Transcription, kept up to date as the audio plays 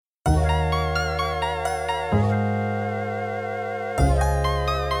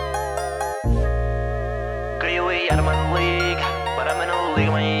out of my league, but I'm in a league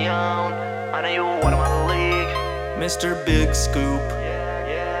of my own. I know you out of my league, Mr. Big Scoop.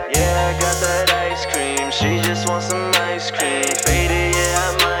 Yeah, I got that ice cream. She just wants some ice cream. Faded, yeah,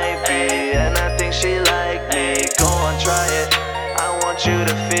 I might be, and I think she like me. Go on, try it. I want you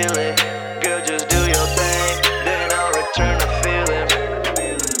to feel it. Girl, just do your thing, then I'll return the feeling.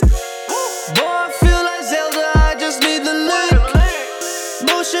 Boy, I feel like Zelda, I just need the link.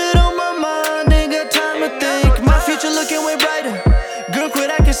 Bullshit on my mind, ain't got time to think. My future looking way brighter. Girl, quit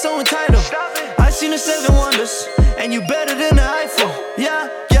acting so entitled. I seen the 7 wonders, and you better than the iPhone. Yeah,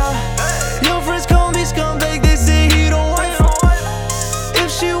 yeah. Your friends call me scumbag, they say he don't wife her.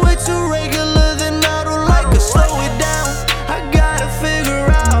 If she way too regular, then I don't like her. Slow it down, I gotta figure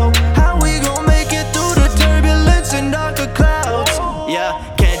out how we gon' make it through the turbulence and darker clouds. Yeah,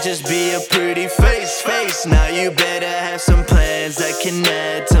 can't just be a pretty face. Now you better have some plans that can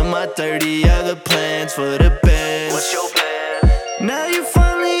add to my 30 other plans for the best. What's your plan? Now you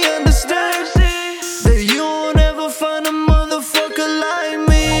finally understand that you won't ever find a motherfucker like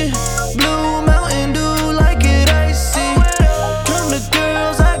me. Blue Mountain Dew, like it icy. Come to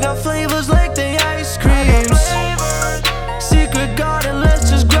girls, I got flavors like they ice creams. Secret garden,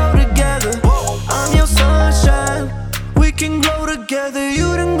 let's just grow together. I'm your sunshine, we can grow together.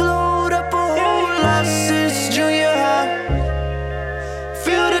 You done glowed up a whole lot since junior high.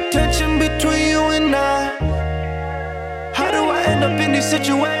 Feel the tension between you and I. How do I end up in these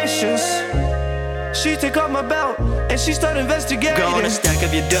situations? She take off my belt and she start investigating. Gonna stack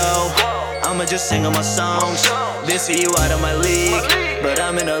up your dough, I'ma just sing on my songs. They see you out of my league, but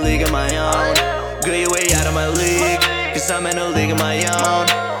I'm in a league of my own. Girl, you way out of my league, cause I'm in a league of my own.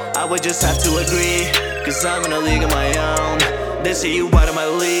 I would just have to agree, cause I'm in a league of my own. They see you out of my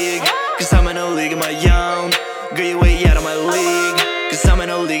league, cause I'm in a league of my own. Girl, you way out of my league, cause I'm in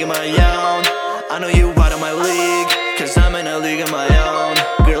a league of my own. I know you out of my league, cause I'm in a league of my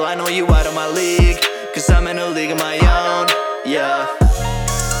own. Girl, I know you out of my league, cause I'm in a league of my own. Yeah.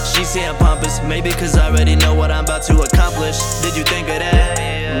 She say I'm pompous, maybe cause I already know what I'm about to accomplish. Did you think of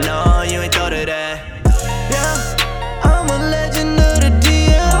that? No, you ain't thought of that. Yeah, I'm a legend of the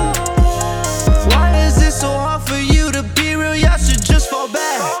DM. Why is it so hard for you to be real? Y'all should just fall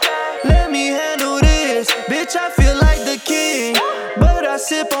back. Let me handle this, bitch, I feel like the king, but I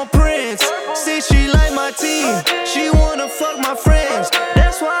sip on Prince. Say she like my team, she wanna fuck my friends.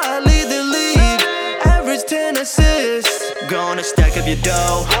 That's why I lead the league, average 10 assists. Gonna stack up your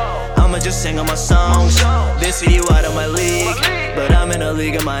dough, I'ma just sing on my songs. They see you out of my league, but I'm in a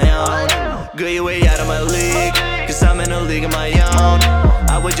league of my own. Girl, you way out of my league, cause I'm in a league of my own.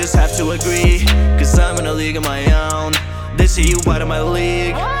 I would just have to agree, cause I'm in a league of my own. They see you out of my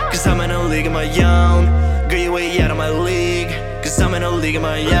league, cause I'm in a league of my own. Girl, you way out of my league, cause I'm in a league of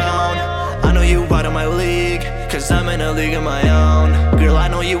my own. I know you out of my league, cause I'm in a league of my own. Girl, I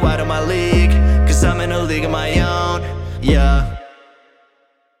know you out of my league, cause I'm in a league of my own. Yeah.